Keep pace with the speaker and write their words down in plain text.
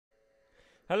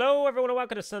Hello, everyone, and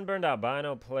welcome to Sunburned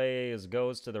Albino Plays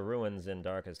Goes to the Ruins in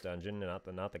Darkest Dungeon, not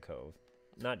the Cove.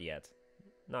 Not yet.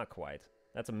 Not quite.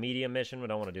 That's a medium mission, we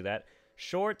don't want to do that.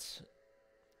 Short,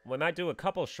 we might do a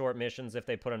couple short missions if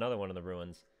they put another one in the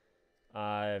ruins.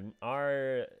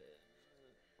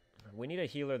 We need a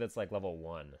healer that's like level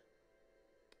 1.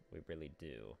 We really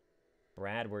do.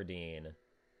 Bradwardine.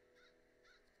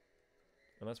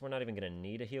 Unless we're not even going to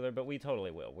need a healer, but we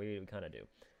totally will. We kind of do.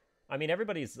 I mean,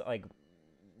 everybody's like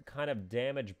kind of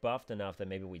damage buffed enough that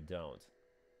maybe we don't.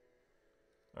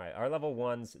 Alright, our level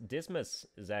 1s. Dismas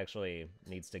is actually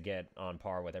needs to get on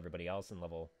par with everybody else in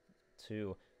level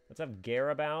 2. Let's have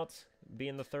Garabout be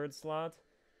in the 3rd slot.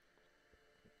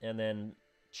 And then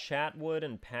Chatwood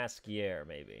and Pasquier,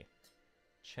 maybe.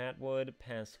 Chatwood,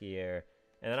 Pasquier.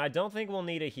 And then I don't think we'll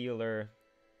need a healer.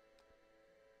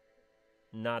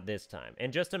 Not this time.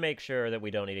 And just to make sure that we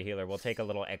don't need a healer, we'll take a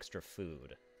little extra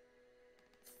food.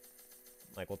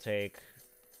 Like, we'll take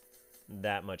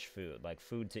that much food. Like,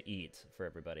 food to eat for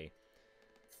everybody.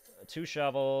 2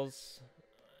 shovels,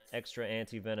 extra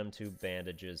anti-venom, 2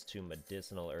 bandages, 2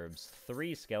 medicinal herbs,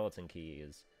 3 skeleton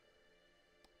keys,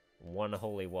 1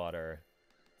 holy water,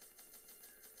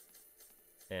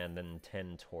 and then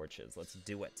 10 torches. Let's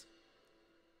do it.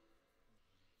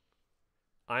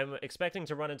 I'm expecting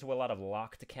to run into a lot of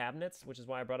locked cabinets, which is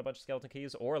why I brought a bunch of skeleton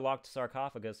keys, or locked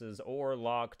sarcophaguses, or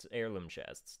locked heirloom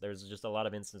chests. There's just a lot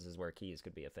of instances where keys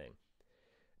could be a thing.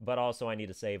 But also I need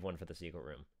to save one for the secret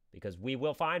room, because we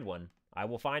will find one. I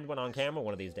will find one on camera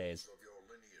one of these days.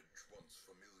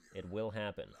 It will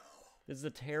happen. This is a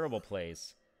terrible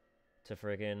place to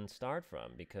friggin' start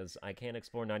from, because I can't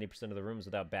explore 90% of the rooms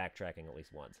without backtracking at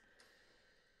least once.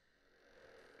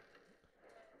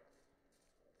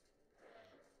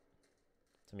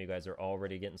 Some of you guys are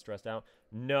already getting stressed out.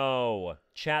 No!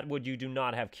 Chatwood, you do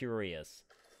not have Curious.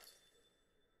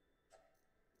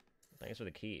 Thanks for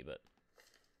the key, but...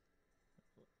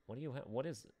 What do you have? What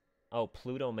is... Oh,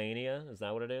 Plutomania? Is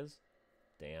that what it is?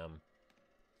 Damn.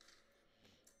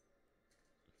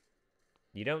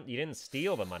 You didn't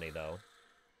steal the money, though.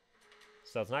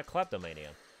 So it's not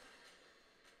kleptomania.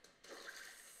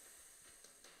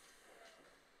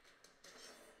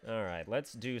 Alright,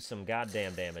 let's do some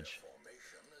goddamn damage.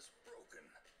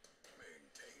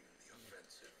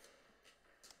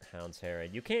 Hound's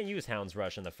Herod. You can't use Hound's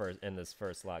Rush in this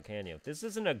first slot, can you? This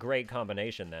isn't a great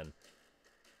combination, then.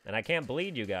 And I can't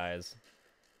bleed you guys.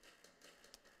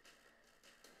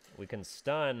 We can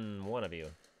stun one of you,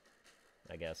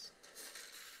 I guess.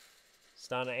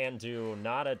 Stun and do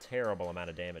not a terrible amount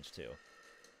of damage, too.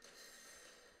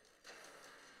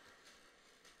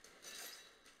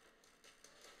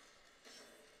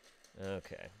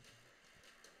 Okay.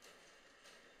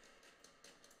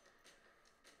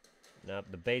 Nope,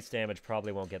 the base damage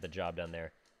probably won't get the job done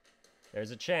there. There's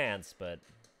a chance, but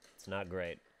it's not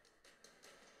great.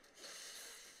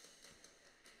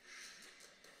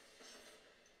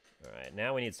 Alright,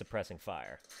 now we need Suppressing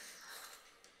Fire.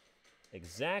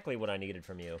 Exactly what I needed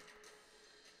from you.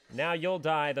 Now you'll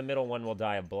die, the middle one will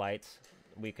die of Blight.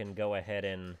 We can go ahead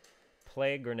and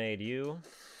Plague Grenade you.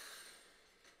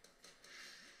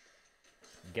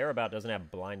 Garabout doesn't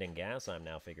have Blinding Gas, I'm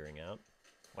now figuring out.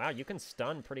 Wow, you can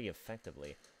stun pretty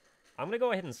effectively. I'm going to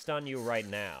go ahead and stun you right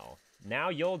now. Now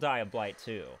you'll die of Blight,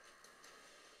 too.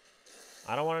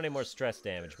 I don't want any more stress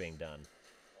damage being done.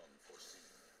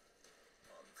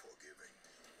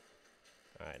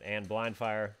 Alright, and Blind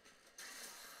Fire.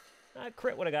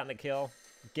 Crit would have gotten the kill.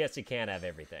 Guess you can't have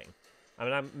everything. I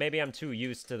mean, maybe I'm too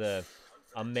used to the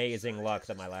amazing luck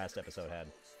that my last episode had.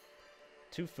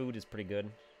 2 food is pretty good.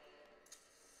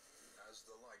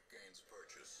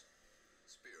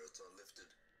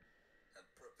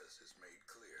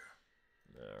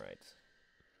 Alright.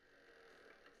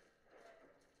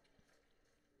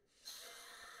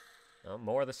 Oh,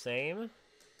 more of the same.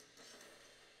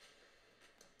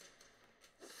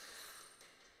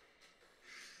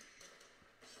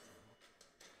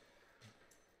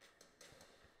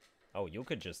 Oh, you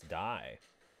could just die.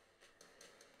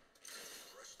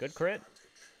 Good crit.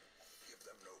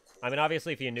 I mean,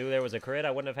 obviously, if you knew there was a crit,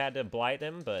 I wouldn't have had to blight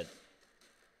them, but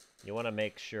you want to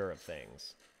make sure of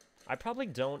things. I probably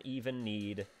don't even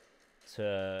need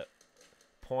to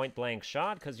point-blank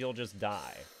shot, because you'll just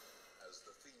die.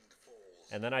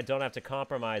 And then I don't have to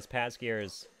compromise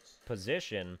Pasquier's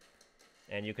position,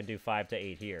 and you can do 5 to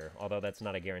 8 here. Although that's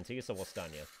not a guarantee, so we'll stun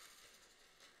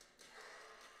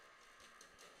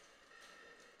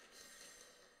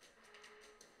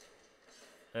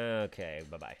you. Okay,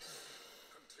 bye-bye.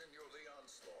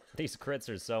 These crits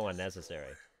are so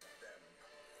unnecessary.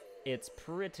 It's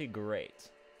pretty great.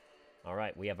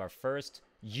 Alright, we have our first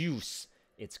use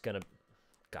It's gonna...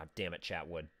 God damn it,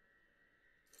 Chatwood.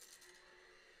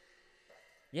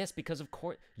 Yes, because of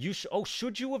course... Oh,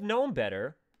 should you have known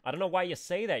better? I don't know why you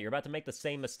say that. You're about to make the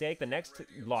same mistake the next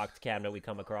locked cabinet we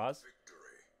come across.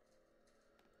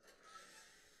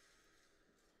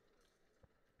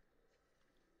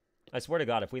 I swear to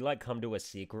God, if we, like, come to a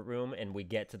secret room and we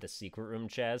get to the secret room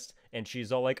chest and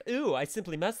she's all like, ooh, I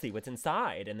simply must see what's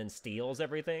inside, and then steals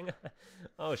everything.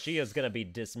 Oh, she is gonna be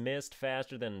dismissed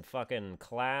faster than fucking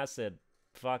class at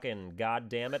fucking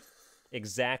goddammit.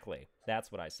 Exactly. That's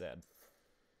what I said.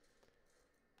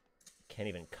 Can't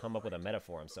even come up with a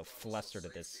metaphor. I'm so flustered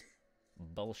at this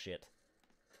bullshit.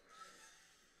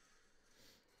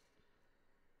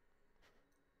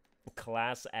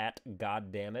 Class at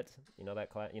goddammit. You know that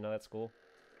class? You know that school?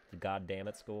 The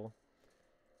goddammit school.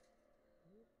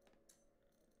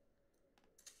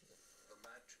 The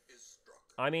match is struck.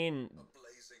 I mean, A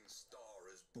blazing star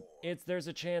is born. there's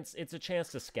a chance. It's a chance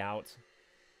to scout.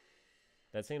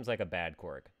 That seems like a bad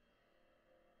quirk.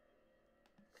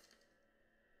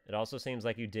 It also seems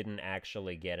like you didn't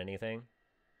actually get anything.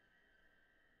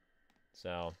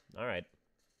 So, alright.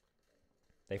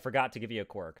 They forgot to give you a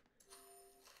quirk.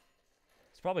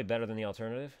 It's probably better than the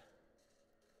alternative.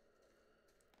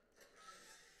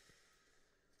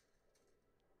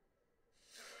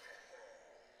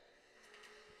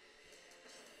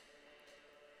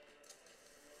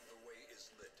 The way is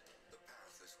lit. The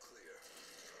path is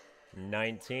clear.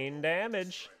 19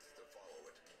 damage. To follow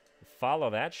it. Follow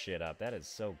that shit up. That is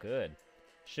so good.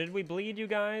 Should we bleed, you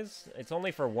guys? It's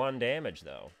only for 1 damage,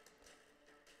 though.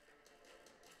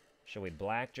 Should we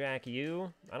blackjack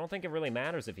you? I don't think it really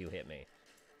matters if you hit me.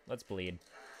 Let's bleed.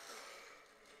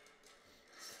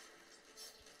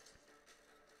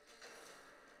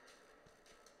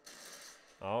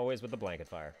 Always with the blanket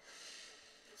fire.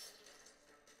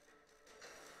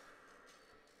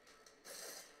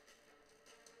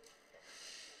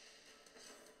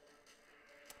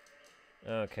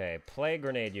 Okay, plague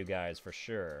grenade you guys for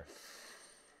sure.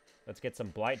 Let's get some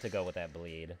blight to go with that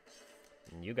bleed.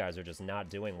 And you guys are just not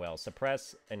doing well.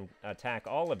 Suppress and attack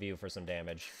all of you for some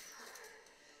damage.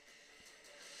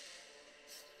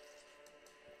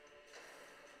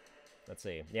 Let's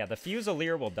see. Yeah, the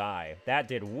Fusilier will die. That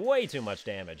did way too much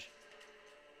damage.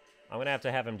 I'm gonna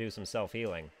have him do some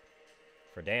self-healing.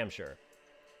 For damn sure.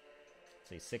 Let's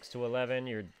see, 6 to 11.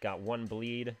 You got 1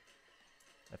 bleed.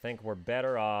 I think we're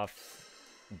better off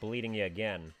bleeding you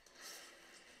again.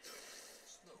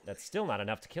 That's still not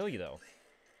enough to kill you, though.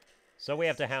 So we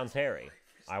have to Hound's Harry.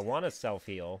 I want to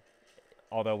self-heal,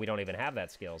 although we don't even have that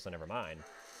skill, so never mind.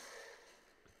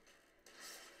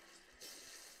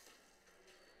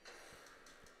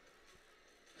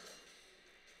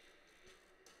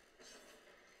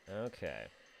 Okay.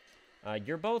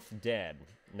 You're both dead,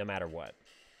 no matter what.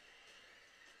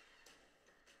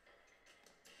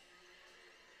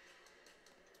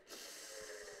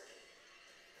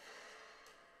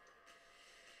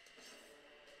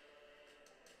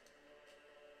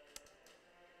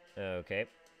 Okay.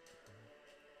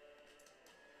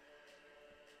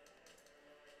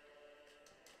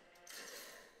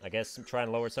 I guess try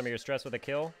and lower some of your stress with a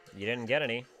kill. You didn't get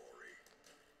any.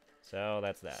 So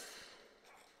that's that.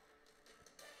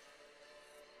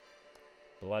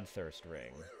 Bloodthirst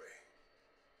ring.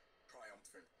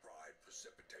 Triumphant pride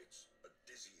precipitates a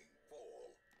dizzying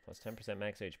fall. Plus 10%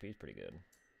 max HP is pretty good.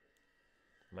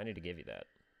 Might need to give you that.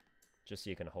 Just so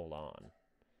you can hold on.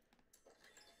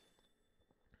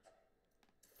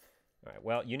 Alright,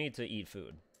 well, you need to eat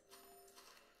food.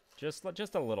 Just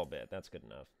a little bit. That's good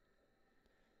enough.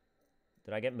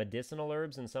 Did I get medicinal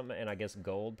herbs and something? And I guess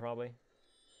gold, probably?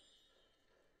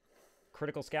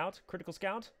 Critical scout? Critical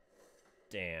scout?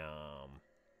 Damn.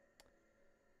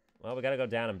 Well, we gotta go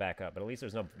down and back up, but at least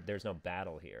there's no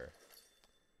battle here.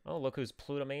 Oh, look whose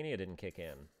Plutomania didn't kick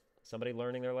in. Somebody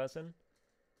learning their lesson?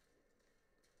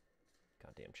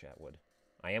 Goddamn Chatwood.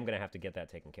 I am gonna have to get that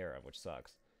taken care of, which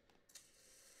sucks.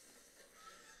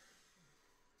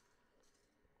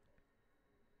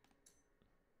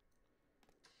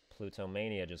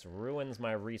 Plutomania just ruins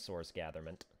my resource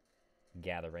gathering.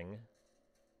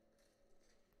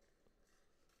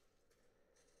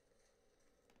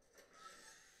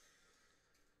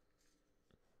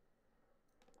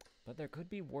 But there could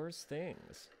be worse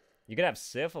things. You could have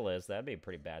syphilis. That'd be a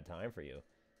pretty bad time for you.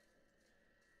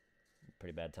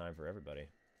 Pretty bad time for everybody.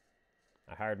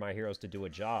 I hired my heroes to do a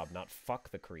job, not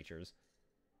fuck the creatures.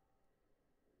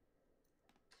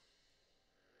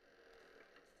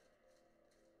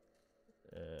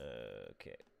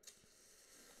 Okay.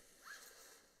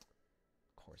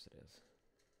 Of course it is.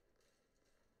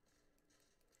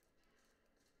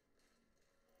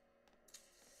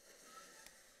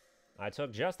 I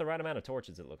took just the right amount of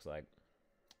torches, it looks like.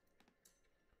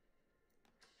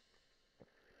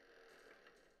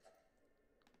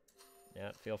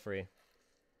 Yeah, feel free.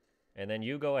 And then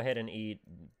you go ahead and eat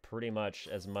pretty much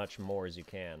as much more as you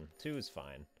can. 2 is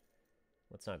fine.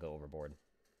 Let's not go overboard.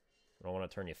 I don't want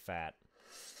to turn you fat.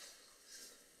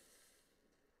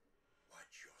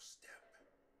 Watch your step.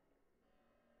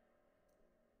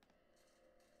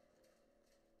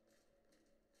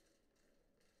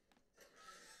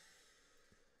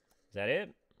 Is that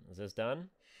it? Is this done?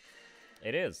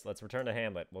 It is. Let's return to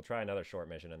Hamlet. We'll try another short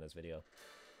mission in this video.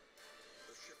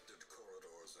 The shifted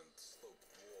corridors and sloped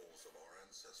walls of our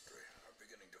ancestry are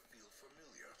beginning to feel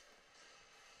familiar.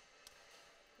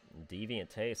 Deviant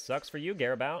taste. Sucks for you,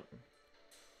 Garabout.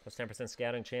 Plus 10%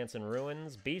 scouting chance in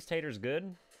Ruins. Beast Hater's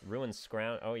good. Ruins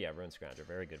Scrounge. Oh yeah, Ruins Scrounger.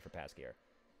 Very good for Pasquier.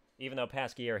 Even though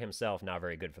Pasquier himself not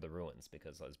very good for the Ruins,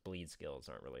 because his bleed skills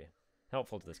aren't really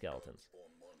helpful to the skeletons. For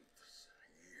months,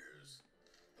 years,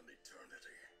 an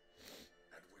eternity,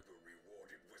 and we were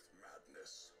rewarded with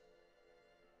madness.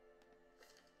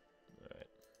 Alright.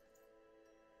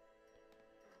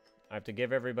 I have to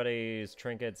give everybody's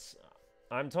trinkets.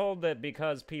 I'm told that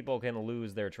because people can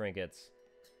lose their trinkets,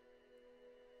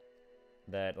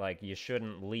 that, like, you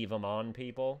shouldn't leave them on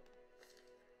people.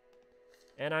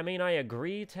 And I mean, I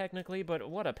agree technically, but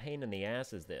what a pain in the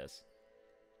ass is this?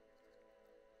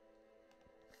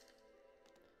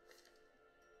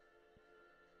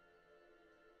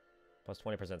 Plus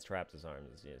 20% trap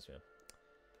disarms. Yes, yeah.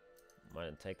 I'm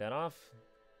gonna take that off.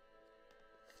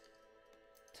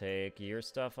 Take your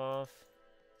stuff off.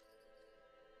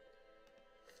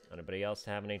 Anybody else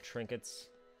have any trinkets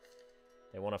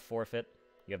they want to forfeit?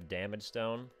 You have damage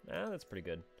stone. Ah, that's pretty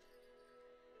good.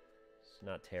 It's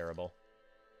not terrible.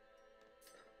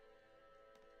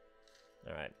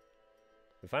 Alright.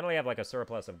 We finally have like a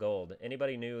surplus of gold.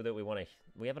 Anybody knew that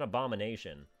we have an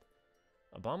abomination.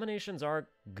 Abominations are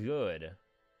good.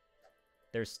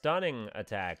 Their stunning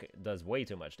attack does way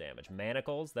too much damage.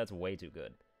 Manacles, that's way too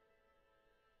good.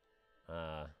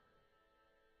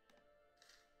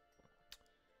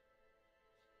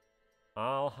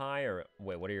 I'll hire...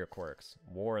 Wait, what are your quirks?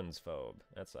 Warren's phobe.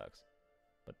 That sucks.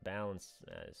 But balance...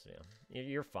 yeah.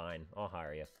 You're fine. I'll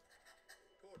hire you.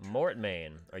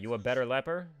 Mortmain. Are you a better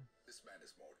leper? This man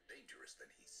is more dangerous than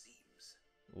he seems.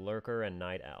 Lurker and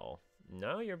Night Owl.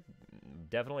 No, you're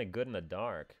definitely good in the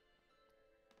dark.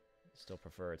 Still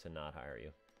prefer to not hire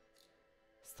you.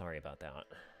 Sorry about that.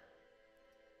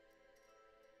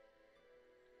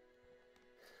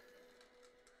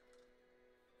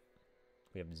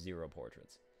 We have 0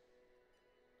 portraits.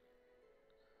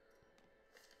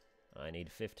 I need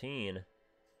 15.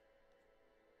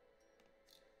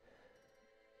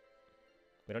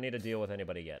 We don't need to deal with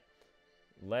anybody yet.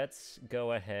 Let's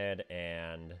go ahead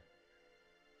and...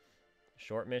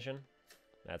 Short mission.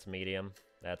 That's medium.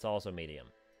 That's also medium.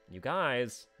 You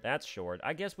guys, that's short.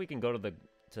 I guess we can go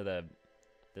to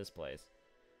this place.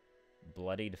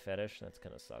 Bloodied fetish. That's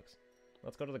kind of sucks.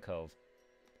 Let's go to the cove.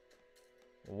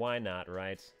 Why not,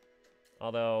 right?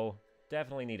 Although,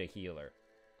 definitely need a healer.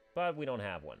 But we don't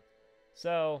have one.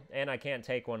 So, and I can't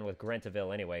take one with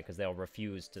Grentaville anyway, because they'll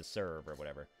refuse to serve or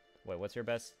whatever. Wait, what's your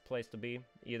best place to be?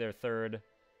 Either 3rd,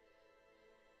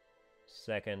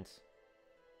 2nd.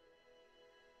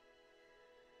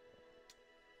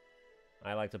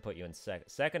 I like to put you in 2nd.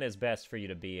 2nd is best for you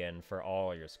to be in for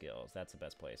all your skills. That's the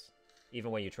best place. Even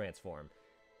when you transform.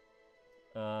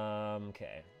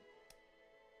 Okay.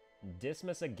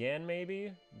 Dismas again,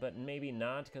 maybe? But maybe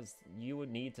not, because you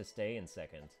would need to stay in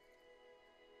 2nd.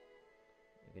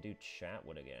 We could do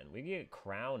Chatwood again. We could get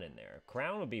Crown in there.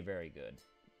 Crown would be very good.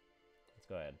 Let's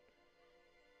go ahead.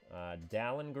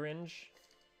 Dallengringe.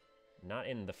 Not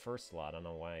in the first slot. I don't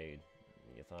know why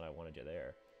you thought I wanted you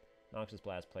there. Noxious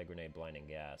Blast, Plague Grenade, Blinding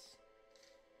Gas.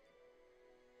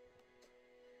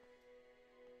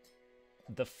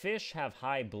 The fish have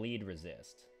high bleed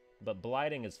resist, but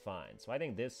blighting is fine. So I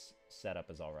think this setup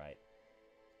is alright.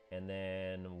 And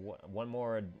then one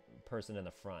more person in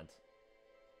the front.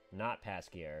 Not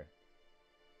Pasquier.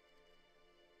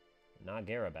 Not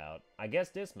Garabout. I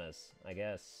guess Dismas. I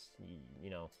guess, you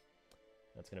know,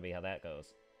 that's going to be how that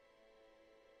goes.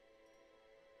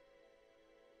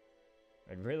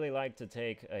 I'd really like to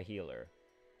take a healer,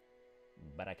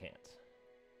 but I can't.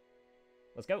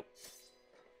 Let's go.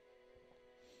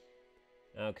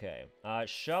 Okay.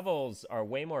 Shovels are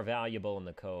way more valuable in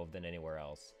the cove than anywhere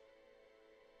else.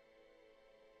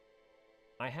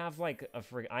 I have like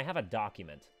I have a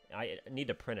document. I need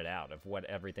to print it out of what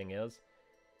everything is.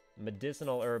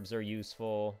 Medicinal herbs are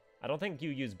useful. I don't think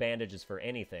you use bandages for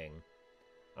anything.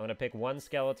 I'm gonna pick 1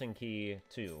 skeleton key,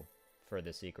 2 for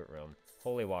the secret room.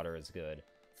 Holy water is good.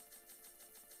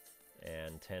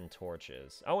 And 10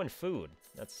 torches. Oh, and food.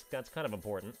 That's kind of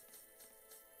important.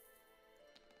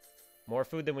 More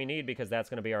food than we need because that's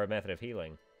going to be our method of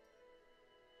healing.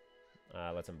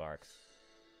 Let's embark.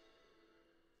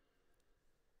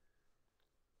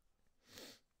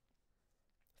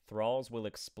 Thralls will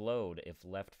explode if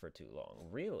left for too long.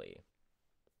 Really?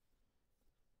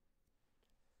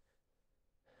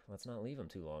 Let's not leave them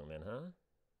too long then, huh?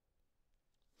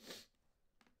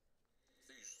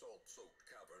 These salt-soaked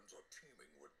caverns are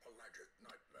teeming with pelagic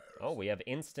nightmares. Oh, we have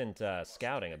instant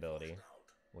scouting ability,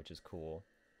 which is cool.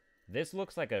 This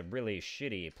looks like a really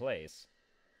shitty place.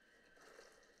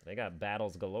 They got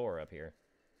battles galore up here.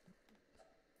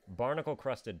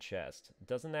 Barnacle-crusted chest.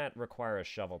 Doesn't that require a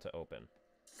shovel to open?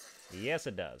 Yes,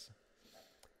 it does.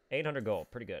 800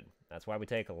 gold. Pretty good. That's why we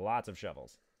take lots of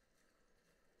shovels.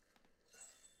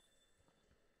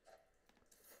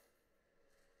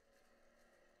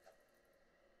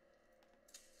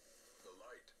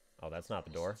 Oh, that's not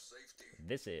the door.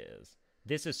 This is.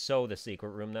 This is so the secret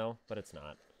room, though, but it's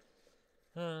not.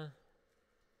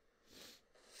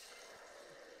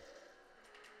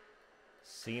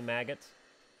 Sea maggot.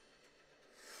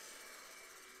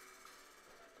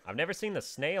 I've never seen the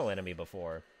snail enemy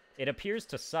before. It appears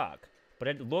to suck,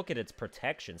 but look at its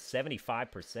protection,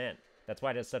 75%. That's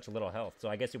why it has such little health. So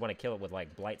I guess you want to kill it with,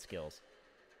 like, blight skills.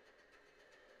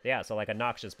 Yeah, so, like, a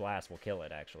Noxious Blast will kill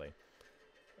it, actually.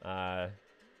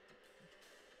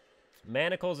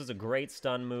 Manacles is a great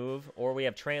stun move, or we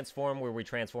have Transform, where we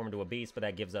transform into a beast, but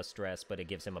that gives us stress, but it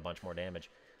gives him a bunch more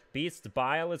damage. Beast's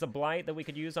Bile is a blight that we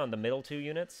could use on the middle 2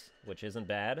 units, which isn't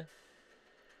bad.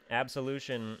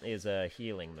 Absolution is a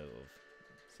healing move.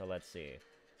 So let's see.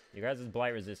 You guys'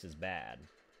 blight resist is bad.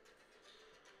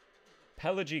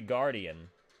 Pelagy Guardian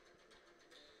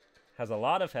has a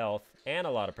lot of health and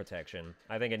a lot of protection.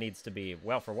 I think it needs to be,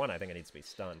 well, for one, I think it needs to be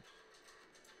stunned.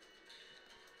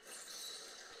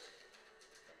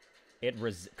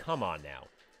 Come on now.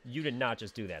 You did not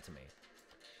just do that to me.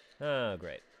 Oh,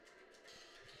 great.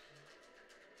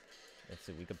 Let's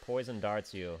see, we could poison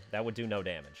darts you. That would do no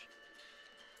damage.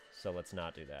 So let's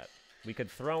not do that. We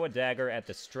could throw a dagger at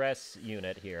the stress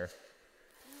unit here.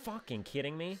 Fucking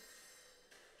kidding me?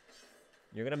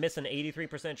 You're gonna miss an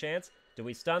 83% chance? Do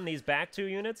we stun these back 2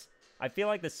 units? I feel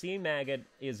like the sea maggot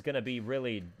is gonna be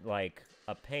really, like,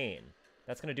 a pain.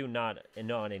 That's gonna do not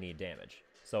any damage.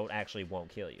 So it actually won't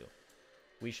kill you.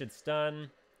 We should stun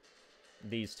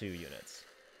these 2 units.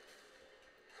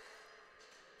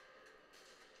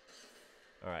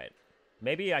 Alright.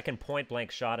 Maybe I can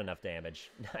point-blank shot enough damage.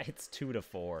 It's 2 to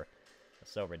 4.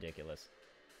 That's so ridiculous.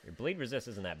 Your bleed resist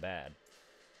isn't that bad.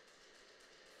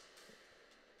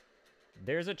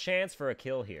 There's a chance for a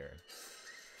kill here.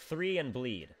 3 and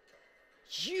bleed.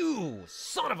 You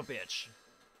son of a bitch!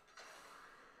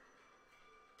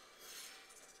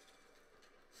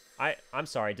 I'm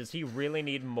sorry, does he really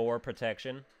need more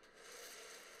protection?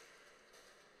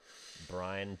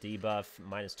 Brian, debuff,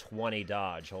 minus 20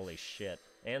 dodge, holy shit.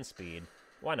 And speed.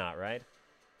 Why not, right?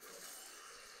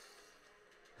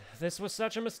 This was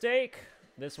such a mistake.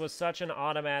 This was such an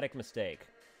automatic mistake.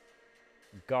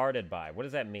 Guarded by, what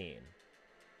does that mean?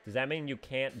 Does that mean you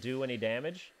can't do any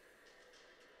damage?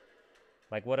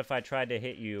 Like, what if I tried to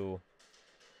hit you?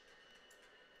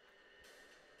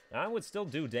 I would still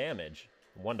do damage.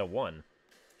 1 to 1.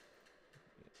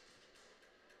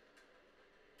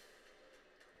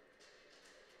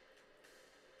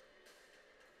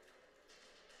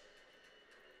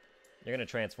 You're gonna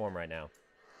transform right now.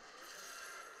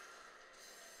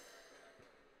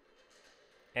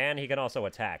 And he can also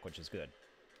attack, which is good.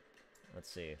 Let's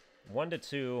see. 1 to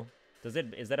 2.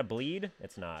 Is that a bleed?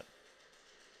 It's not.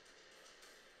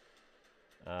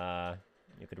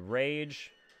 You could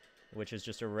rage, which is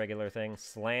just a regular thing.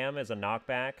 Slam is a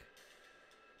knockback.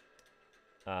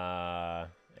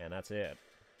 And that's it.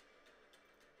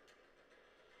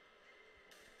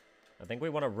 I think we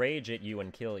want to rage at you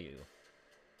and kill you.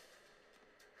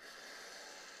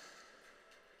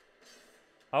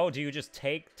 Oh, do you just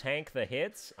tank the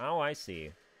hits? Oh, I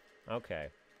see. Okay.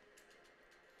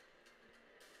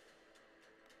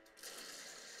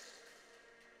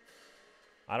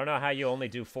 I don't know how you only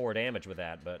do 4 damage with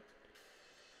that, but...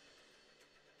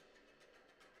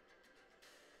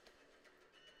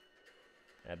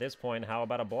 At this point, how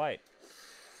about a blight?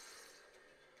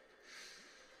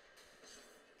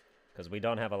 Because we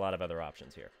don't have a lot of other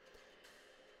options here.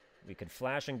 We could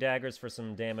flashing daggers for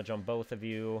some damage on both of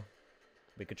you.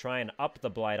 We could try and up the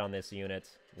blight on this unit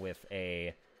with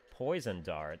a poison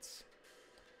darts.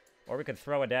 Or we could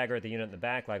throw a dagger at the unit in the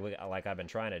back like I've been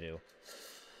trying to do.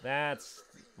 That's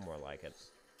more like it. A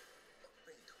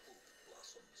faint hope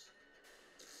blossoms.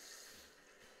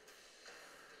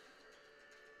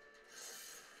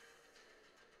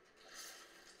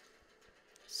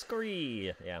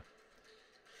 Scree! Yeah.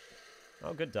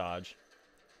 Oh, good dodge.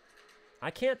 I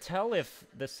can't tell if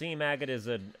the Sea Maggot is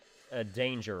a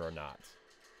danger or not.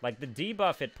 Like, the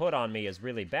debuff it put on me is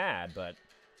really bad, but...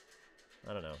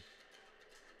 I don't know.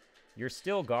 You're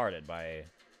still guarded by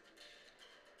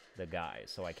the guy,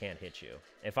 so I can't hit you.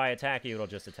 If I attack you, it'll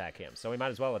just attack him. So we might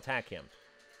as well attack him.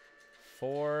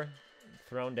 4,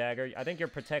 Thrown Dagger. I think your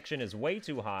protection is way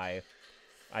too high.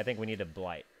 I think we need a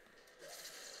Blight.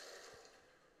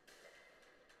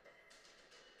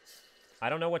 I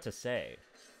don't know what to say.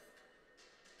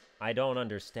 I don't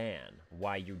understand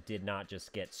why you did not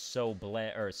just get so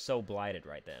blighted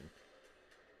right then.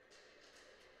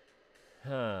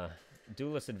 Huh.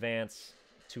 Duelist advance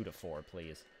 2 to 4,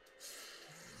 please.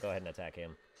 Go ahead and attack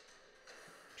him.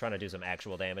 Trying to do some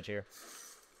actual damage here.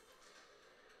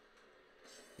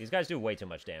 These guys do way too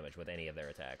much damage with any of their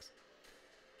attacks.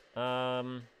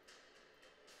 Let's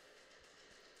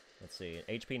see.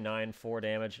 HP 9, 4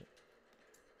 damage.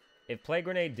 If Plague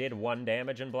Grenade did 1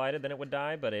 damage and blighted, then it would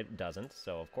die, but it doesn't,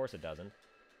 so of course it doesn't.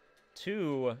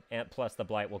 2 and plus the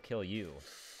blight will kill you.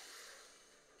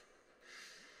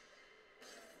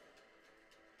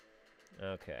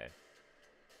 Okay.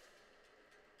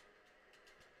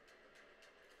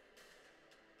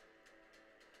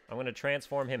 I'm going to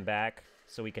transform him back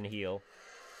so we can heal.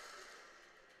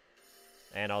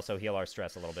 And also heal our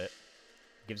stress a little bit.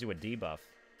 Gives you a debuff.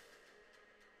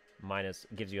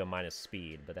 Gives you a minus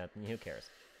speed, but that, who cares?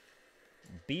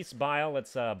 Beast Bile,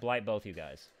 let's blight both you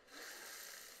guys.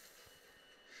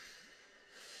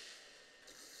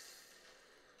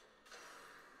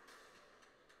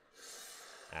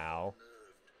 Ow.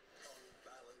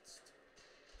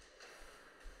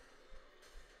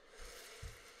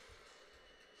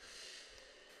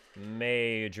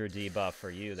 Major debuff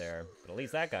for you there, but at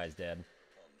least that guy's dead.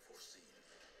 Unforeseen.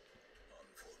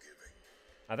 Unforgiving.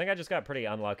 I think I just got pretty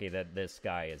unlucky that this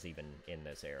guy is even in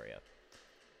this area.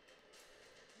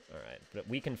 Alright, but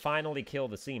we can finally kill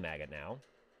the Sea Maggot now.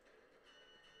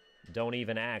 Don't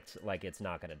even act like it's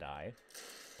not gonna die.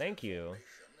 Thank you.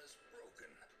 Is broken.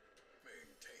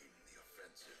 Maintain the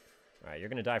offensive. Alright, you're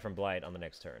gonna die from Blight on the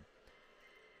next turn.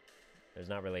 There's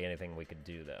not really anything we could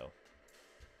do, though.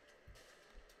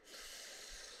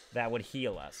 That would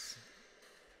heal us.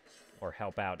 Or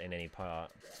help out in any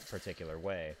particular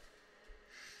way.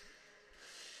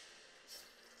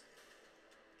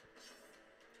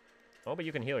 Oh, but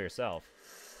you can heal yourself.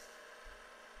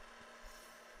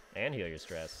 And heal your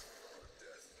stress.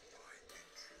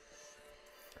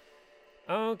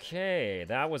 Okay,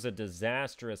 that was a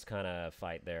disastrous kind of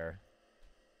fight there.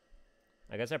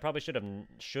 I guess I probably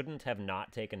shouldn't have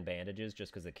not taken bandages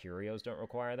just because the Curios don't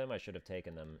require them. I should have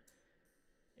taken them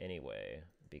anyway,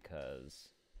 because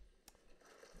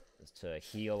it's to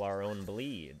heal our own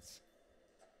bleeds.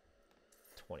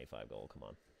 25 gold, come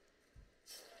on.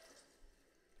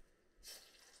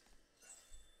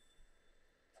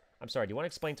 I'm sorry, do you want to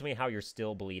explain to me how you're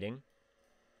still bleeding?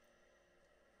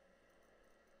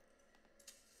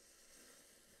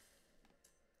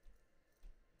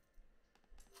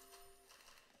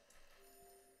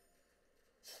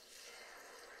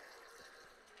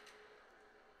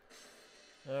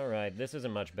 Alright, this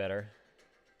isn't much better.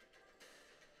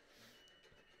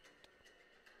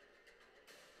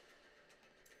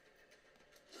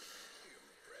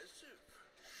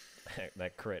 Impressive.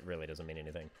 That crit really doesn't mean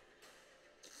anything.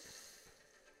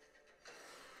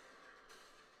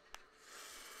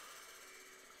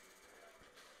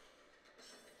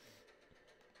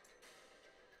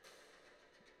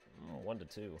 Oh, 1 to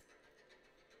 2.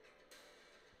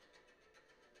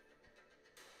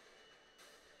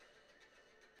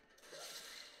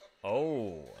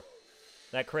 Oh,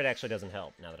 that crit actually doesn't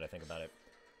help, now that I think about it.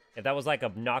 If that was like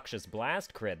a Noxious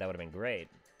Blast crit, that would have been great.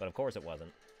 But of course it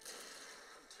wasn't.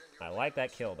 I like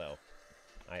that kill, though.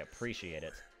 I appreciate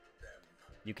it.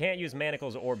 You can't use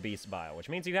Manacles or Beast Bile, which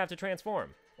means you have to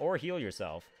transform. Or heal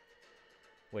yourself.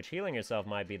 Which healing yourself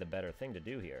might be the better thing to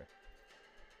do here.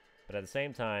 But at the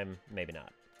same time, maybe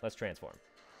not. Let's transform.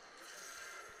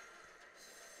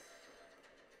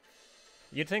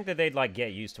 You'd think that they'd, like,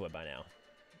 get used to it by now.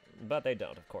 But they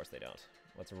don't. Of course they don't.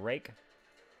 Let's rake.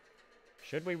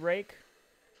 Should we rake?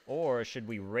 Or should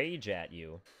we rage at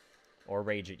you? Or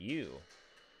rage at you?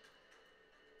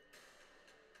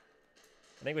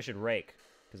 I think we should rake.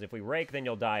 Because if we rake, then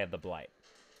you'll die of the blight.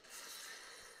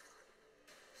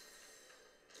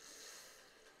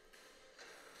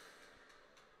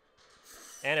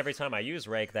 And every time I use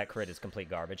Rake, that crit is complete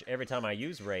garbage. Every time I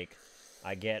use Rake,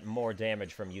 I get more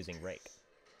damage from using Rake,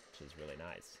 which is really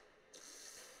nice.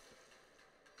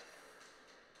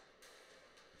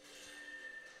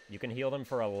 You can heal them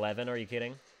for 11, are you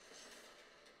kidding?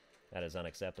 That is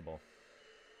unacceptable.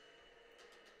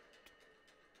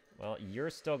 Well, you're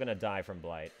still gonna die from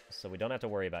Blight, so we don't have to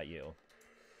worry about you.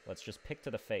 Let's just pick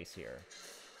to the face here.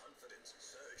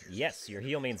 Yes, your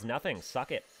heal means nothing.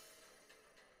 Suck it.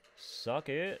 Suck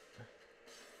it.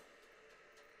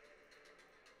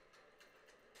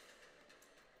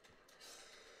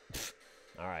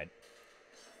 Alright.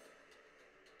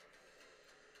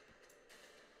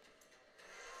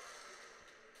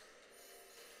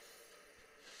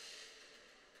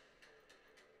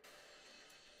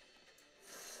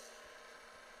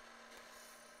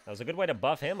 That was a good way to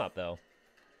buff him up, though.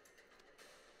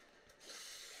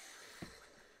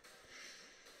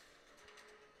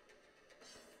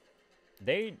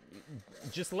 They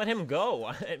just let him go.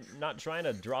 I'm not trying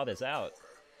to draw this out.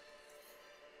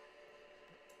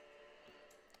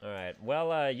 All right.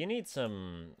 Well, you need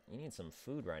some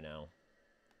food right now.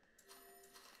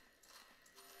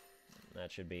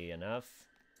 That should be enough.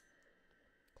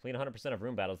 Clean 100% of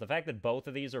room battles. The fact that both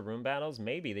of these are room battles,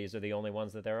 maybe these are the only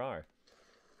ones that there are.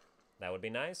 That would be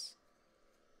nice.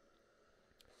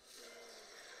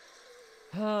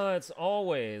 It's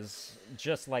always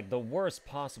just like the worst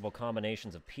possible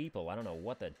combinations of people. I don't know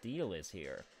what the deal is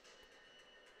here.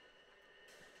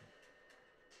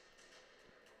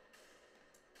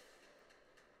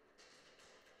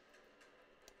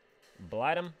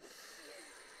 Blight him.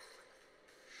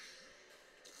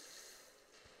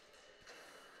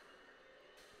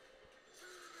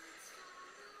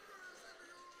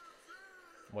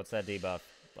 What's that debuff?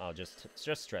 Oh, it's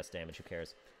just stress damage. Who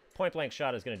cares? Point blank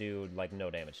shot is going to do like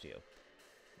no damage to you.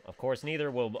 Of course,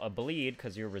 neither will bleed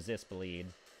because you resist bleed.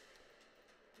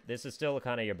 This is still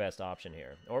kind of your best option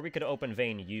here. Or we could open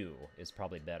vein U is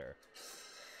probably better.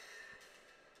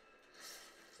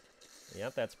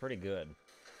 Yep, that's pretty good.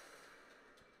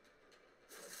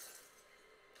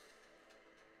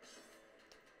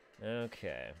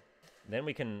 Okay. Then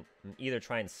we can either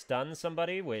try and stun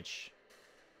somebody, which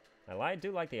I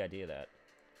do like the idea of that.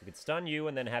 We could stun you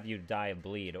and then have you die of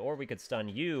bleed. Or we could stun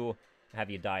you, have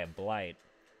you die of blight.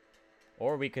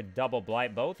 Or we could double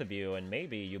blight both of you and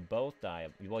maybe you both die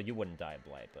of... Well, you wouldn't die of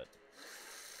blight, but...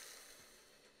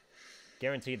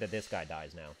 Guaranteed that this guy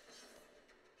dies now.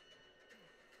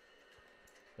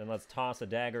 Then let's toss a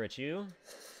dagger at you.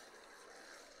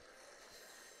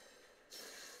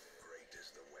 Great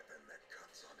is the weapon that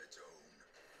cuts on its own.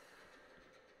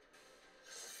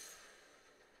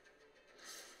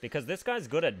 Because this guy's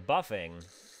good at buffing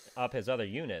up his other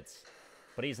units,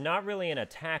 but he's not really an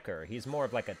attacker. He's more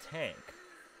of like a tank.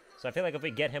 So I feel like if we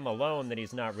get him alone, then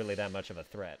he's not really that much of a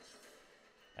threat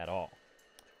at all.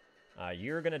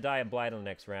 You're going to die of blight in the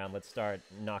next round. Let's start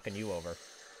knocking you over.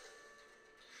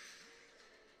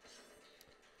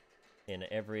 In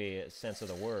every sense of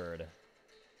the word.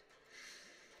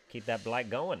 Keep that blight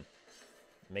going.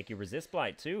 Make you resist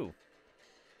blight, too.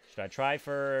 Should I try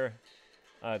for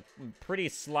a pretty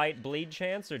slight bleed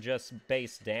chance or just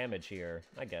base damage here?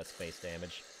 I guess base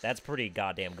damage. That's pretty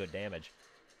goddamn good damage.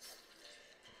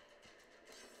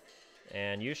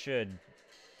 And you should...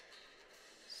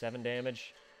 7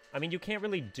 damage. I mean, you can't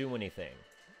really do anything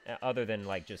other than,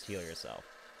 like, just heal yourself.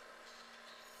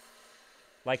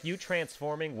 Like, you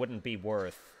transforming wouldn't be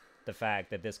worth the fact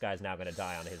that this guy's now going to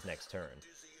die on his next turn.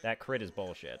 That crit is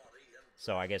bullshit.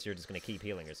 So I guess you're just going to keep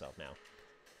healing yourself now.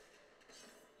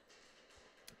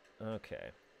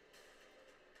 Okay.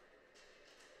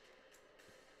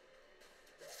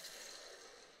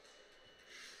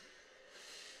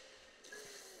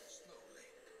 Slowly,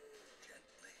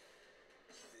 gently.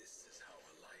 This is how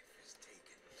a life is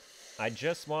taken. I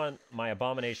just want my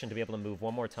Abomination to be able to move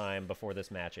one more time before this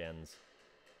match ends.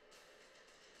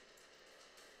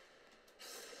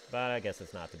 But I guess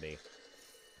it's not to be.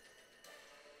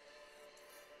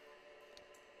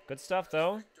 Good stuff,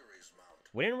 though.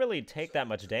 We didn't really take that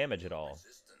much damage at all.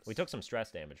 We took some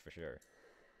stress damage for sure.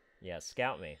 Yeah,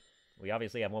 scout me. We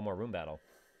obviously have one more room battle.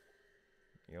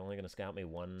 You're only going to scout me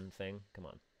one thing? Come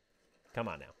on. Come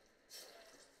on now.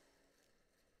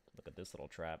 Look at this little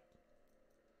trap.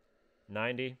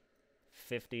 90,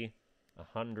 50,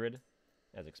 100,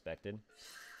 as expected.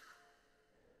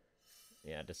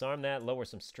 Yeah, disarm that, lower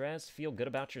some stress, feel good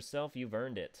about yourself, you've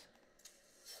earned it.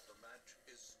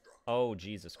 Oh,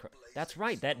 Jesus Christ. That's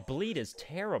right, that bleed is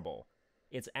terrible.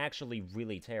 It's actually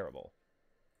really terrible.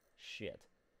 Shit.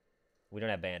 We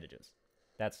don't have bandages.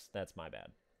 That's my bad.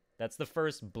 That's the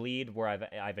first bleed where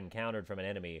I've encountered from an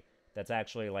enemy that's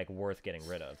actually, like, worth getting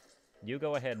rid of. You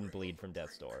go ahead and bleed from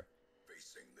Death's Door.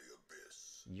 Facing the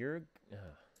abyss. You're...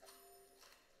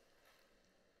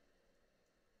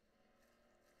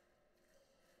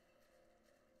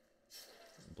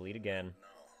 Bleed again. Now,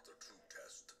 the true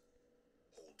test.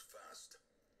 Hold fast.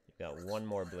 You've got one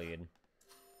more bleed.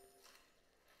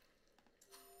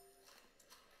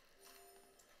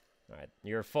 Alright,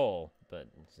 you're full, but...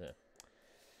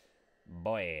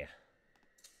 boy.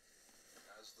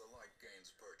 As the light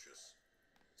gains purchase,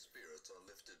 spirits are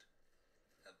lifted,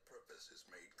 and purpose is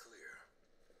made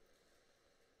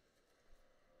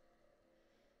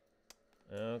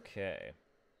clear. Okay.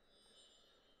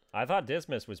 I thought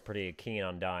Dismas was pretty keen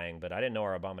on dying, but I didn't know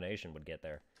our Abomination would get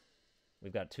there.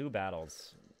 We've got 2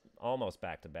 battles, almost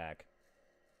back-to-back.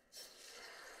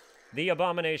 The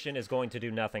Abomination is going to do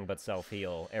nothing but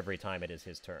self-heal every time it is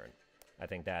his turn. I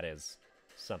think that is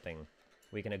something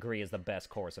we can agree is the best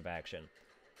course of action.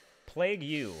 Plague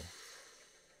you.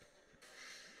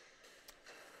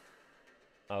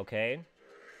 Okay.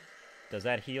 Does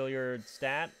that heal your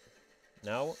stat?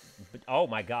 No? Oh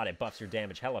my god, it buffs your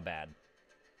damage hella bad.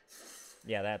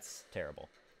 Yeah, that's terrible.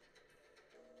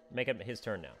 Make it his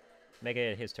turn now. Make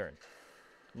it his turn.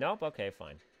 Nope, okay,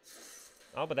 fine.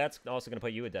 Oh, but that's also going to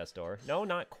put you at Death's Door. No,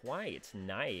 not quite.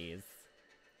 Nice.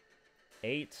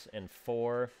 8 and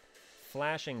 4.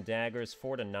 Flashing daggers,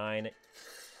 4 to 9.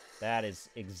 That is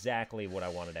exactly what I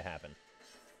wanted to happen.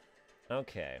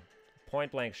 Okay.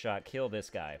 Point blank shot. Kill this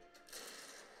guy.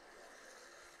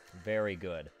 Very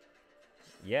good.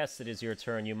 Yes, it is your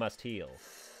turn. You must heal.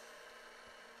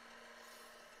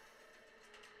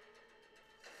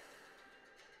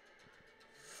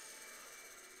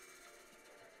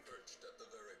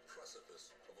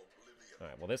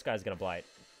 Alright, well this guy's gonna blight.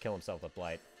 Kill himself with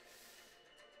blight.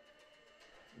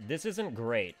 This isn't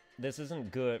great. This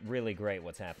isn't good, really great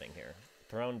what's happening here.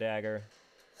 Thrown dagger.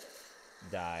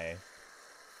 Die.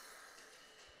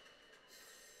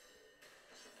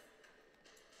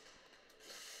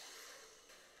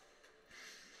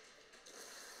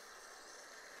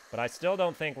 But I still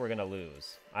don't think we're gonna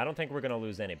lose. I don't think we're gonna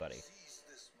lose anybody.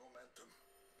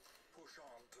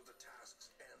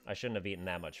 I shouldn't have eaten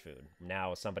that much food.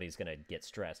 Now somebody's gonna get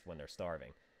stressed when they're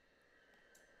starving.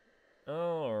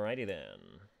 Alrighty then.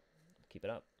 Keep it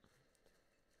up.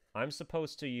 I'm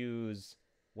supposed to use...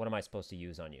 What am I supposed to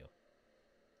use on you?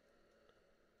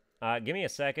 Give me a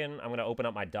second. I'm gonna open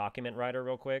up my document writer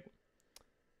real quick.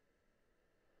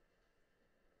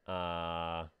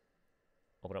 Open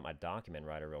up my document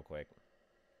writer real quick.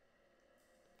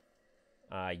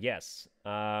 Yes.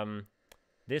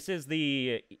 This is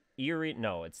the eerie...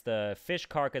 No, it's the fish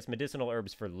carcass medicinal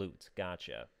herbs for loot.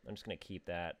 Gotcha. I'm just going to keep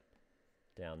that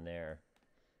down there.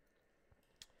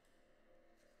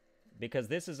 Because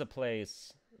this is a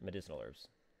place... Medicinal herbs.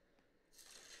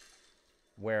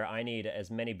 Where I need as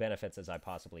many benefits as I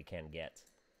possibly can get.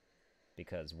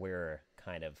 Because we're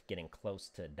kind of getting close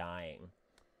to dying.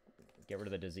 Get rid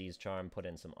of the disease charm. Put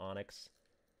in some onyx.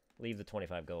 Leave the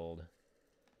 25 gold.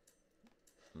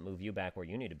 Move you back where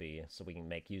you need to be so we can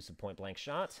make use of point blank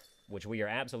shot, which we are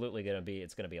absolutely going to be.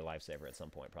 It's going to be a lifesaver at some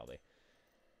point, probably.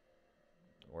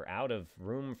 We're out of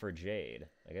room for Jade.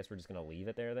 I guess we're just going to leave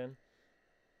it there then.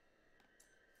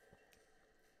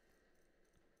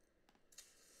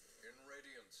 In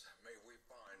Radiance, may we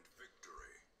find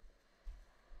victory.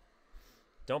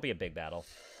 Don't be a big battle.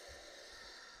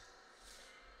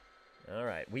 All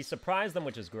right, we surprised them,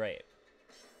 which is great.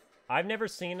 I've never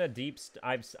seen a deep...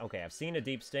 I've seen a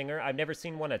deep stinger. I've never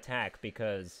seen one attack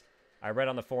because I read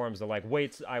on the forums, they're like,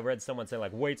 wait... I read someone say,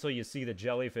 like, wait till you see the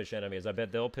jellyfish enemies. I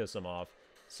bet they'll piss them off.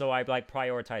 So I, like,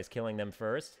 prioritize killing them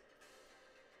first.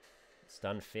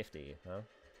 Stun 50, huh?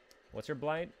 What's your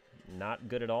blight? Not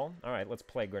good at all? All right, let's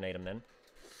Plague Grenade him then.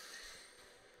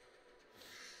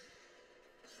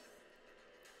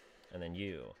 And then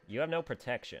you. You have no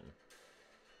protection.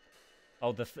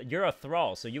 Oh, you're a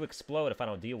Thrall, so you explode if I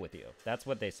don't deal with you. That's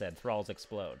what they said. Thralls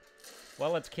explode.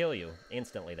 Well, let's kill you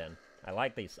instantly then. I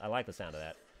like these. I like the sound of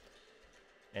that.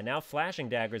 And now Flashing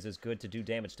Daggers is good to do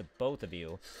damage to both of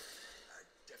you.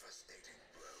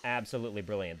 Absolutely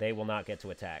brilliant. They will not get to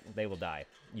attack. They will die.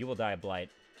 You will die of blight.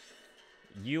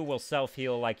 You will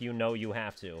self-heal like you know you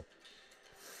have to.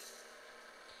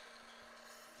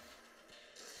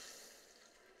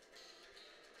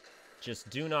 Just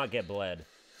do not get bled.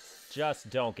 Just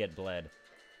don't get bled.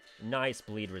 Nice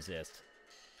bleed resist.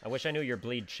 I wish I knew your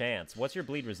bleed chance. What's your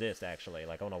bleed resist, actually?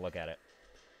 Like, I want to look at it.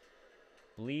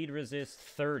 Bleed resist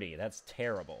 30. That's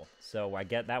terrible. So I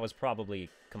get that was probably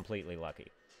completely lucky.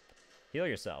 Heal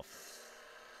yourself.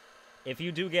 If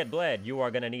you do get bled, you are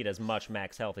going to need as much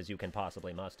max health as you can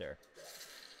possibly muster.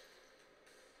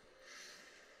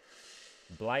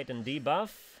 Blight and debuff.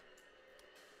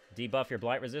 Debuff your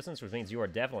blight resistance, which means you are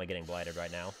definitely getting blighted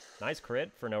right now. Nice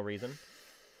crit for no reason.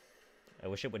 I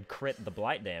wish it would crit the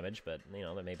blight damage, but, you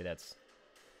know, maybe that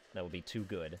would be too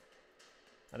good.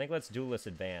 I think let's Duelist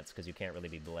Advance, because you can't really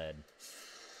be bled.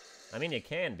 I mean, you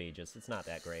can be, just it's not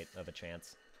that great of a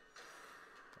chance.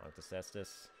 Octocestus.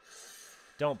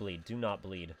 Don't bleed. Do not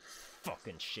bleed.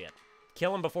 Fucking shit.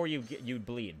 Kill him before you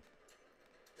bleed.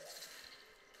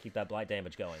 Keep that blight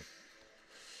damage going.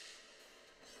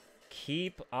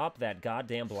 Keep up that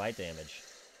goddamn blight damage.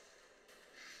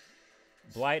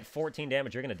 Blight, 14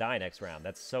 damage. You're going to die next round.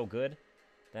 That's so good.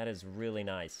 That is really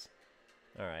nice.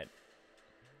 Alright.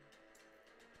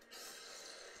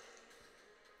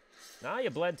 Nah, you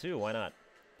bled too. Why not?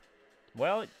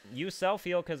 Well, you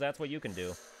self-heal because that's what you can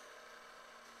do.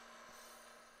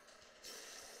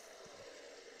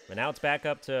 But now it's back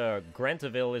up to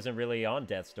Grentaville isn't really on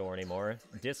death's door anymore.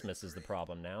 Dismas is the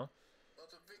problem now. But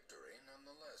a victory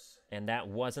nonetheless. And that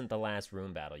wasn't the last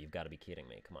room battle. You've got to be kidding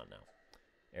me. Come on now.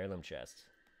 Heirloom chest.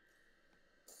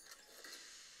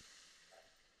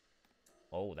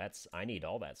 Oh, I need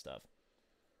all that stuff.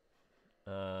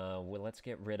 Well, let's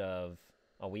get rid of...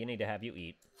 Oh, we need to have you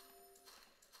eat.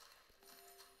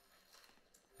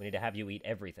 We need to have you eat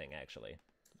everything, actually.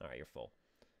 Alright, you're full.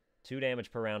 2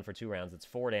 damage per round for 2 rounds. It's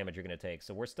 4 damage you're going to take,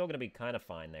 so we're still going to be kind of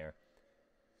fine there.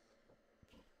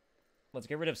 Let's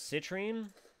get rid of Citrine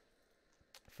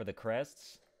for the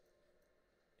crests.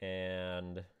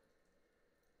 And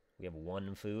we have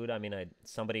 1 food. I mean,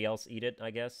 somebody else eat it,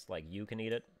 I guess. Like, you can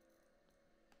eat it.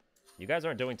 You guys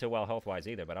aren't doing too well health-wise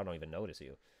either, but I don't even notice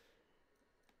you.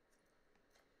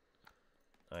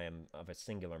 I am of a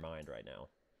singular mind right now.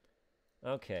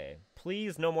 Okay.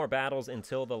 Please, no more battles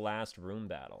until the last room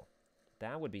battle.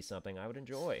 That would be something I would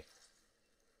enjoy.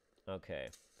 Okay.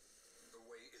 The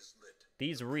way is lit.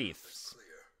 These reefs.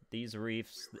 These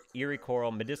reefs, the eerie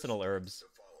coral, medicinal herbs,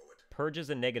 purges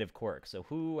a negative quirk. So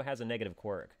who has a negative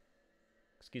quirk?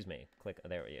 Excuse me. Click.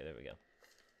 There we go.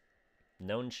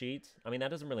 Known cheat. I mean,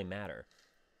 that doesn't really matter.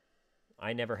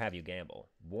 I never have you gamble.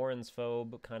 Warren's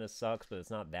phobe kind of sucks, but it's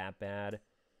not that bad.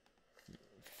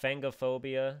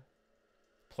 Fangophobia.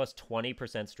 Plus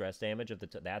 20% stress damage.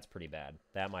 That's pretty bad.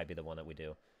 That might be the one that we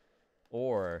do.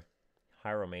 Or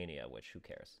Hyromania, which who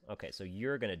cares? Okay, so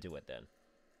you're going to do it then.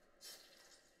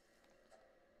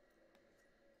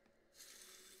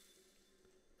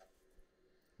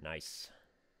 Nice.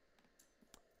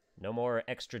 No more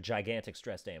extra gigantic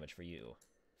stress damage for you.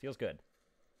 Feels good.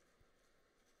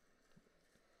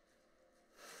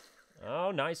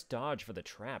 Oh, nice dodge for the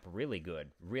trap. Really good.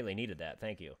 Really needed that.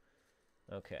 Thank you.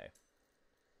 Okay.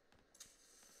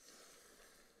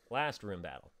 Last room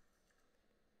battle.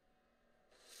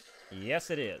 Yes,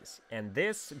 it is. And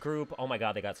this group... Oh my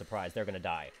god, they got surprised. They're going to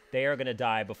die. They are going to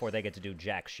die before they get to do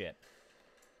jack shit.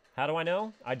 How do I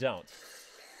know? I don't.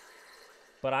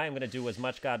 But I am going to do as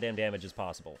much goddamn damage as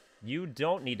possible. You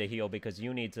don't need to heal because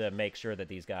you need to make sure that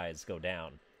these guys go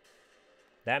down.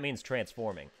 That means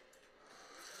transforming.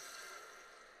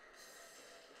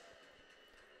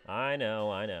 I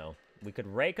know, I know. We could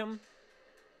rake them.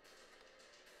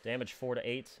 Damage 4 to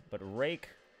 8, but rake.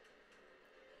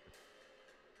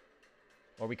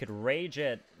 Or we could rage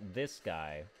at this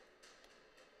guy.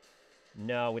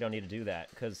 No, we don't need to do that,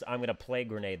 because I'm going to Plague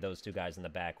Grenade those 2 guys in the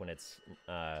back when it's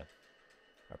our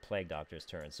Plague Doctor's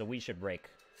turn. So we should rake.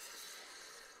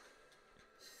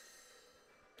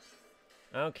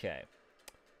 Okay.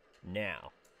 Now,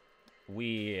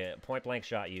 we point-blank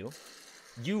shot you.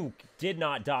 You did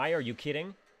not die, are you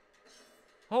kidding?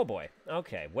 Oh boy.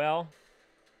 Okay, well...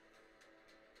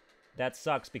 That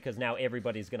sucks because now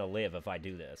everybody's gonna live if I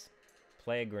do this.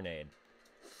 Plague Grenade.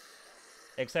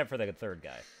 Except for the 3rd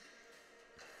guy.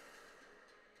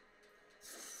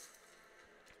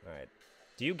 Alright.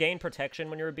 Do you gain protection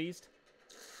when you're a beast?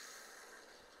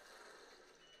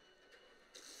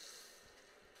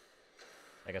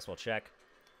 I guess we'll check.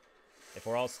 If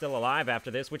we're all still alive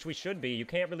after this, which we should be, you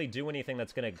can't really do anything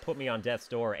that's going to put me on death's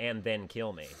door and then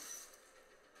kill me.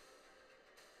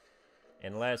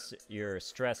 Unless your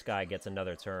stress guy gets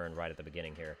another turn right at the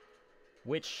beginning here.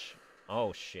 Which...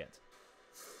 Oh, shit.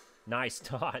 Nice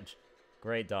dodge.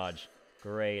 Great dodge.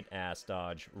 Great ass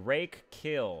dodge. Rake,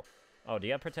 kill. Oh, do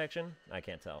you have protection? I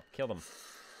can't tell. Kill them.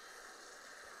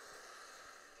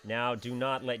 Now, do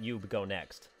not let you go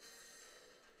next.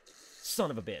 Son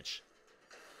of a bitch.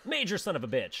 Major son of a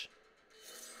bitch.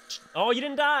 Oh, you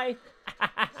didn't die.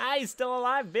 He's still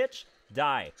alive, bitch.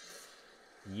 Die.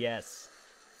 Yes.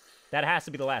 That has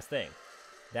to be the last thing.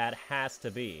 That has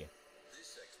to be.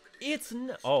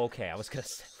 Oh, okay. I was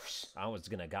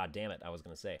gonna, God damn it. I was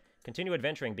gonna say. Continue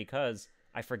adventuring because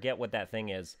I forget what that thing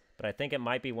is, but I think it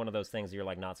might be one of those things you're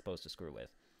like not supposed to screw with.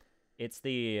 It's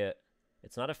the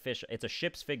it's not a fish, it's a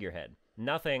ship's figurehead.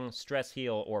 Nothing stress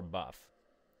heal or buff.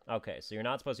 Okay, so you're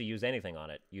not supposed to use anything on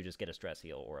it. You just get a stress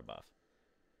heal or a buff.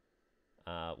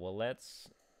 Well, let's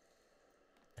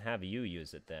have you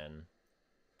use it then.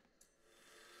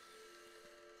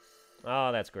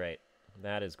 Oh, that's great.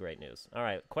 That is great news. All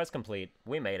right, quest complete.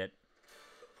 We made it.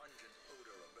 The pungent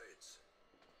odor abates.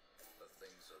 The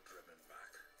things are driven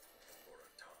back for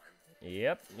a time.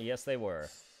 Yep, yes they were.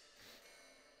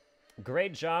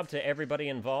 Great job to everybody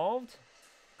involved.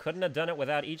 Couldn't have done it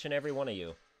without each and every one of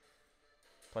you.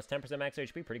 Plus 10% max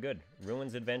HP, pretty good.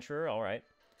 Ruins Adventurer, all right.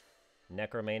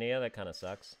 Necromania, that kind of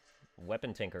sucks.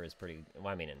 Weapon Tinker is pretty... Well,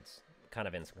 I mean, it's kind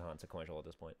of inconsequential at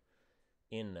this point.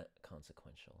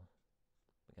 Inconsequential.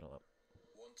 We got a lot.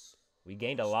 Once We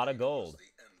gained a lot of gold.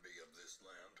 the envy of this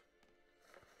land.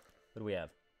 What do we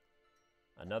have?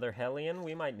 Another Hellion?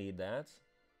 We might need that.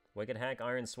 Wicked Hack,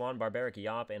 Iron Swan, Barbaric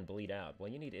Yop, and Bleed Out. Well,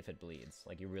 you need If It Bleeds.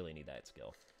 Like, you really need that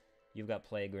skill. You've got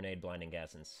Plague, Grenade, Blinding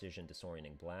Gas, Incision,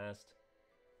 Disorienting Blast.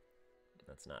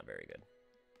 That's not very good.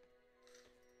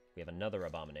 We have another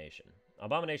Abomination.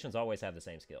 Abominations always have the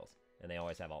same skills, and they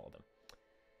always have all of them.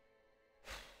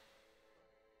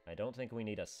 I don't think we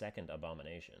need a second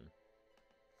Abomination.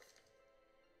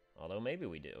 Although, maybe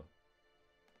we do.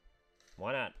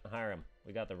 Why not? Hire him.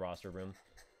 We got the roster room.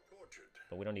 Tortured.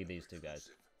 But we don't need these two guys.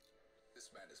 This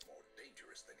man is more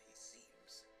dangerous than he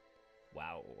seems.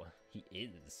 Wow, he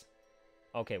is.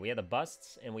 Okay, we had the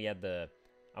busts, and we had the...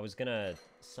 I was gonna...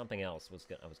 Something else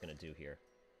I was gonna do here.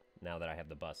 Now that I have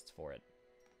the busts for it.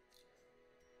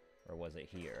 Or was it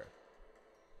here?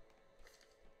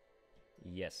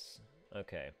 Yes.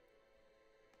 Okay.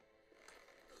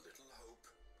 A little hope,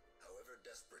 however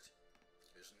desperate,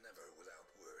 is never without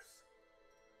worth.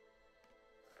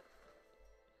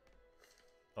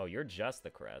 Oh, you're just the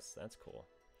crest. That's cool.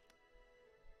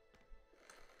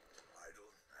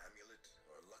 Idol, amulet,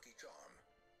 or lucky charm.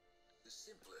 The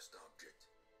simplest object.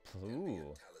 Can be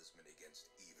Ooh. a talisman against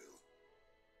evil.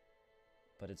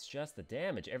 But it's just the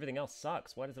damage. Everything else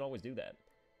sucks. Why does it always do that?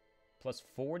 Plus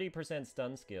 40%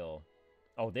 stun skill.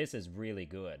 Oh, this is really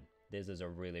good. This is a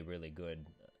really, really good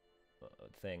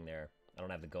thing there. I don't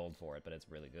have the gold for it, but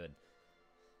it's really good.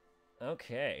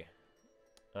 Okay.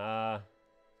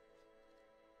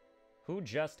 Who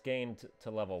just gained to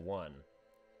level 1?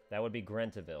 That would be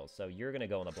Grentaville. So you're going to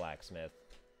go in the blacksmith.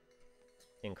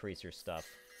 Increase your stuff.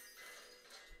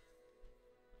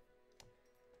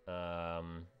 I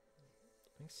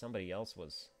think somebody else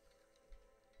was...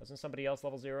 Wasn't somebody else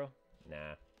level 0?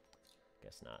 Nah.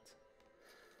 Guess not.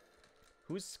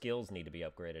 Whose skills need to be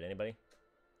upgraded? Anybody?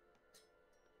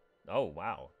 Oh,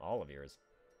 wow. All of yours.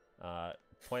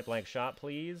 Point blank shot,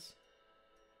 please.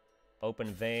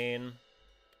 Open vein.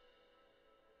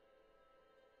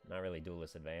 Not really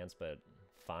duelist advance, but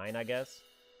fine, I guess.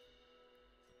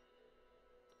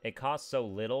 It costs so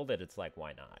little that it's like,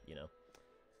 why not, you know?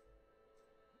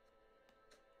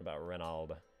 What about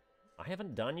Renauld? I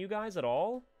haven't done you guys at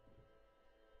all?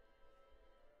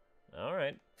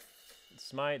 Alright.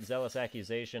 Smite, Zealous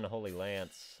Accusation, Holy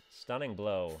Lance. Stunning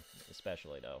Blow,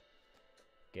 especially, though.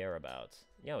 Garabout.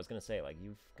 Yeah, I was gonna say, like,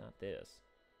 you've got this.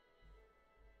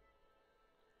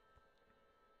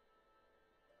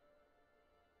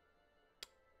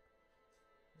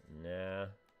 Nah.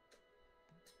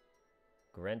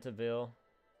 Grentaville.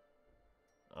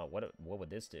 Oh, what would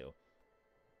this do?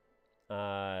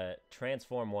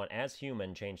 Transform 1 as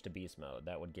human, change to beast mode.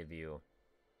 That would give you...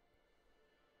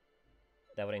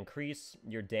 That would increase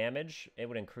your damage. It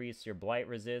would increase your blight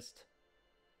resist.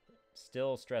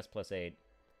 Still stress plus 8.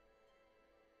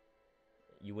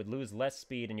 You would lose less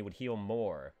speed and you would heal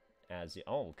more as you...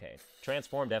 Oh, okay.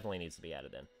 Transform definitely needs to be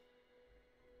added in.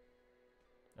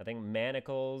 I think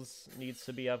Manacles needs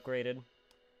to be upgraded.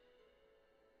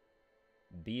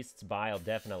 Beast's Bile,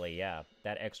 definitely, yeah.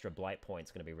 That extra blight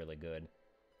point's going to be really good.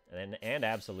 And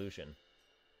Absolution.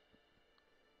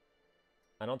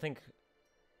 I don't think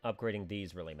upgrading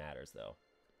these really matters, though.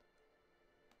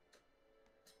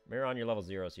 Mirror on your level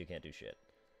 0, so you can't do shit.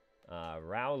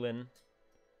 Rowlin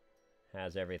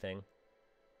has everything.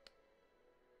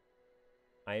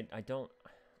 I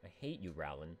hate you,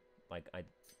 Rowlin. Like, I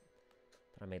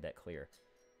thought I made that clear.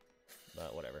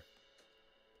 But whatever.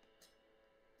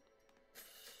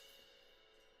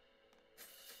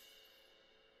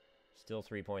 Still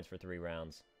 3 points for 3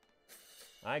 rounds.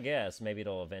 I guess maybe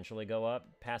it'll eventually go up.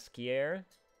 Pasquier.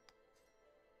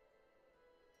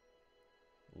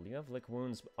 You have Lick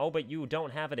Wounds. Oh, but you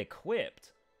don't have it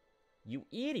equipped. You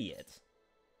idiot.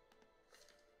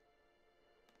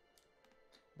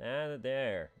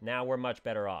 There. Now we're much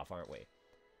better off, aren't we?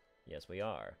 Yes, we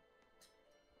are.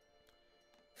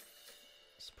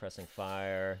 Suppressing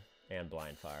fire and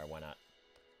blind fire. Why not?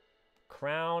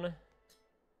 Crown.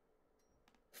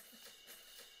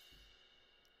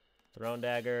 Throne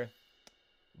dagger.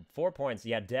 4 points.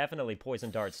 Yeah, definitely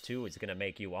poison darts too is going to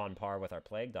make you on par with our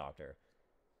plague doctor.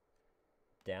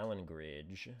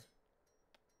 Dalengridge.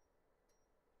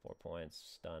 4 points.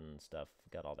 Stun stuff.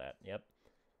 Got all that. Yep.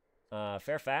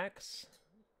 Fairfax.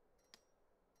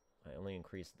 I only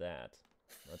increased that.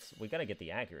 We got to get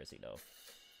the accuracy though.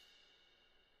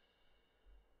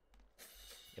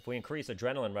 If we increase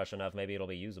Adrenaline Rush enough, maybe it'll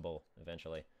be usable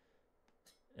eventually.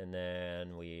 And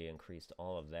then we increased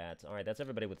all of that. All right, that's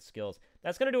everybody with skills.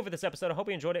 That's going to do it for this episode. I hope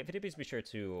you enjoyed it. If you did, please be sure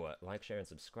to like, share, and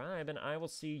subscribe. And I will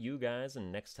see you guys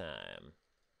next time.